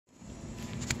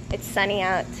It's sunny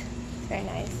out. It's very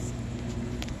nice.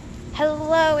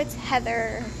 Hello, it's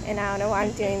Heather, and I don't know why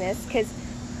I'm doing this, because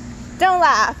don't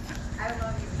laugh. I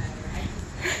love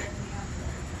you, Heather.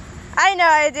 I know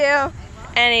I do.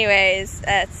 Anyways,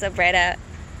 it's so bright out.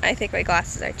 I think my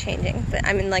glasses are changing, but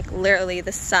I'm in like literally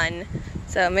the sun,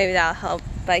 so maybe that'll help,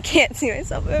 but I can't see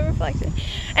myself in the reflection.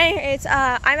 Anyways,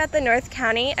 I'm at the North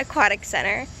County Aquatic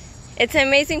Center. It's an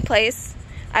amazing place.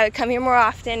 I would come here more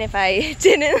often if I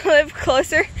didn't live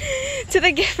closer to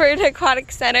the Gifford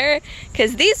Aquatic Center,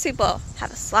 because these people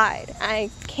have a slide. I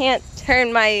can't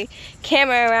turn my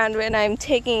camera around when I'm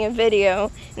taking a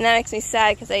video, and that makes me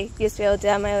sad because I used to be able to do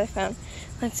it on my other phone.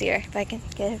 Let's see here if I can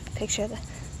get a picture of the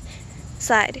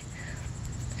slide.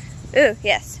 Ooh,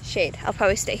 yes, shade. I'll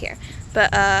probably stay here.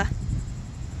 But,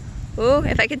 ooh,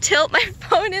 if I could tilt my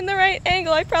phone in the right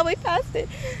angle, I probably passed it.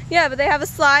 Yeah, but they have a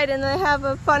slide and they have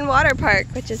a fun water park,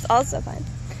 which is also fun.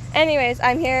 Anyways,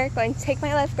 I'm here going to take my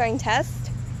lifeguarding test.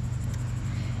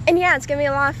 And yeah, it's gonna be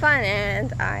a lot of fun,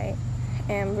 and I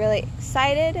am really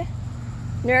excited,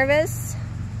 nervous,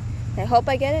 and I hope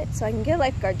I get it so I can get a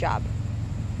lifeguard job.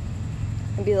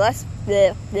 And be less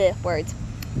words.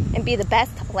 And be the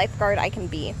best lifeguard I can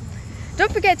be.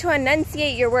 Don't forget to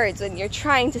enunciate your words when you're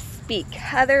trying to speak.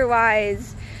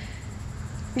 Otherwise,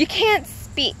 you can't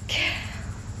speak.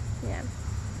 Yeah.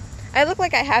 I look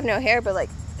like I have no hair, but like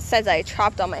it says I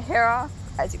chopped all my hair off,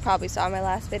 as you probably saw in my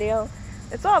last video.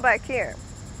 It's all back here.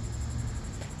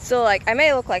 So like I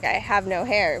may look like I have no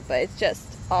hair, but it's just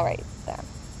all right there.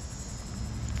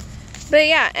 But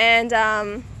yeah, and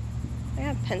I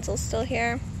have pencils still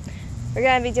here. We're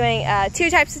going to be doing 2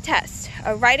 types of tests,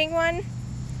 a writing one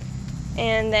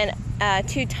and then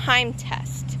 2 time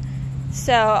tests.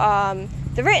 So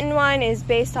the written one is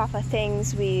based off of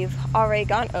things we've already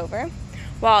gone over,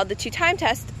 while the 2 time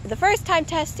tests, the first time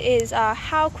test is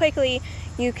how quickly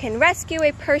you can rescue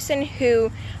a person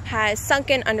who has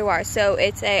sunken underwater. So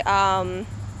it's a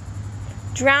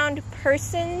drowned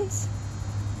person's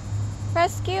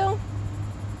rescue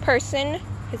person.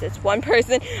 Because it's one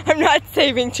person. I'm not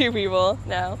saving 2 people,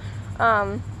 no.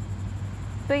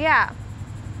 But yeah,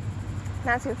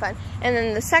 that's been fun. And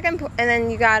then the second, and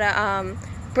then you gotta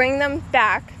bring them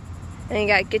back, and then you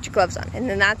gotta get your gloves on, and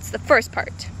then that's the first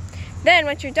part. Then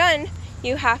once you're done,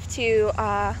 you have to,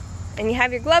 and you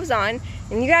have your gloves on,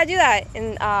 and you gotta do that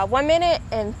in 1 minute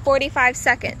and 45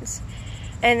 seconds.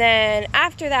 And then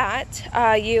after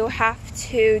that, you have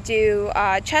to do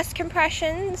chest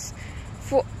compressions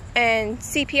and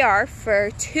CPR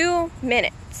for 2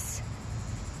 minutes.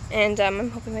 And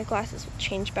I'm hoping my glasses will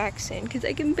change back soon because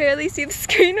I can barely see the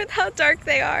screen with how dark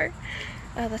they are.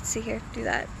 Let's see here, do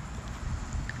that.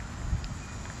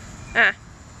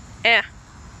 Yeah,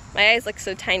 my eyes look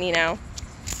so tiny now.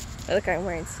 I look like I'm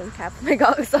wearing some cap with my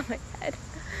goggles on my head.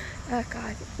 Oh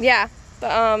god. Yeah,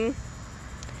 but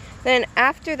then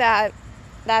after that,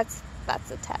 that's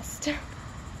a test.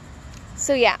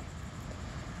 So yeah.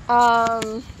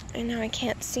 And now I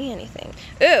can't see anything.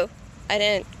 Ooh, I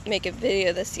didn't make a video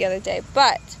of this the other day,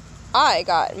 but I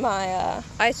got my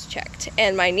eyes checked,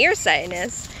 and my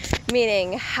nearsightedness,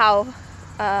 meaning how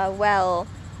well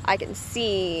I can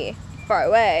see far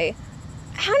away.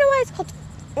 I don't know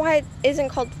why it isn't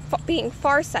called being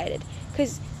farsighted.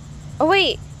 Because, oh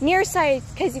wait, nearsighted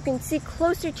because you can see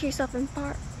closer to yourself and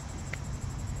far.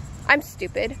 I'm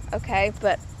stupid, okay,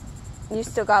 but you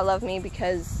still gotta love me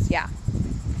because, yeah.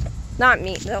 Not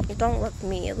me. Don't love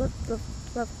me.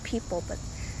 Love people, but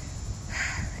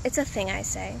it's a thing I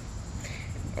say.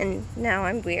 And now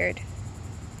I'm weird.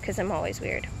 Because I'm always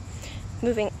weird.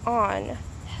 Moving on.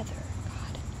 Heather.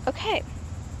 God. Okay.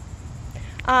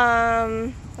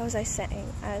 What was I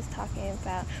saying? I was talking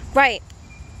about... Right.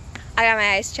 I got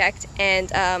my eyes checked,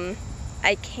 and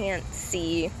I can't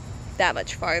see that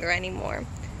much farther anymore.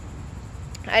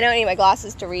 I don't need my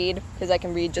glasses to read, because I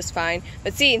can read just fine,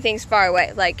 but seeing things far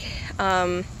away, like,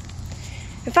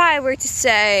 if I were to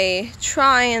say,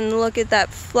 try and look at that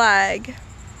flag,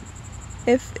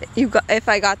 if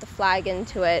I got the flag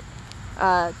into it,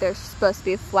 there's supposed to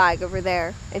be a flag over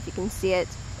there, if you can see it,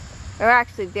 or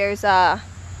actually, there's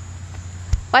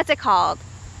what's it called?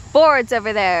 Boards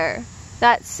over there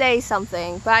that say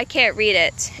something, but I can't read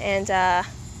it, and,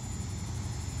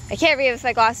 I can't read with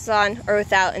my glasses on or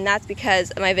without, and that's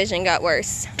because my vision got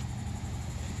worse.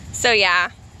 So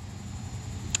yeah,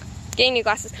 getting new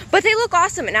glasses. But they look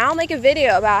awesome, and I'll make a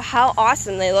video about how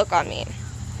awesome they look on me.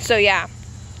 So yeah.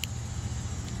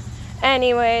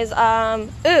 Anyways,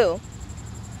 ooh.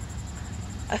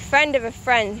 A friend of a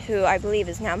friend who I believe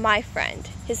is now my friend.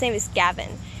 His name is Gavin.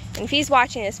 And if he's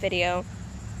watching this video,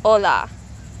 hola.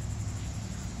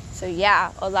 So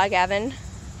yeah, hola Gavin.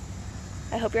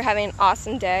 I hope you're having an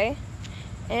awesome day.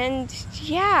 And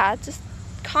yeah, just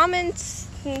comment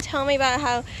and tell me about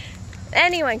how,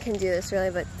 anyone can do this really,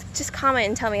 but just comment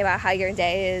and tell me about how your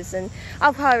day is, and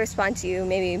I'll probably respond to you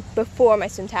maybe before my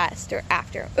swim test or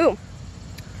after. Ooh,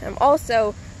 I'm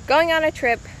also going on a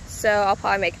trip, so I'll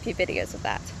probably make a few videos of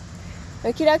that.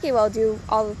 Okie dokie, well, I'll do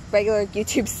all the regular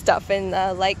YouTube stuff, and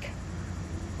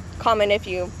comment if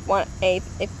you want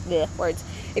if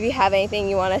you have anything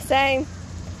you want to say,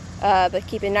 but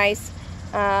keep it nice,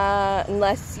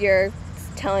 unless you're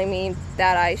telling me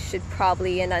that I should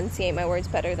probably enunciate my words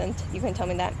better, than you can tell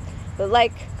me that. But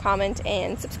like, comment,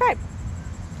 and subscribe.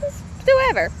 Just do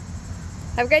whatever.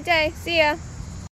 Have a great day. See ya.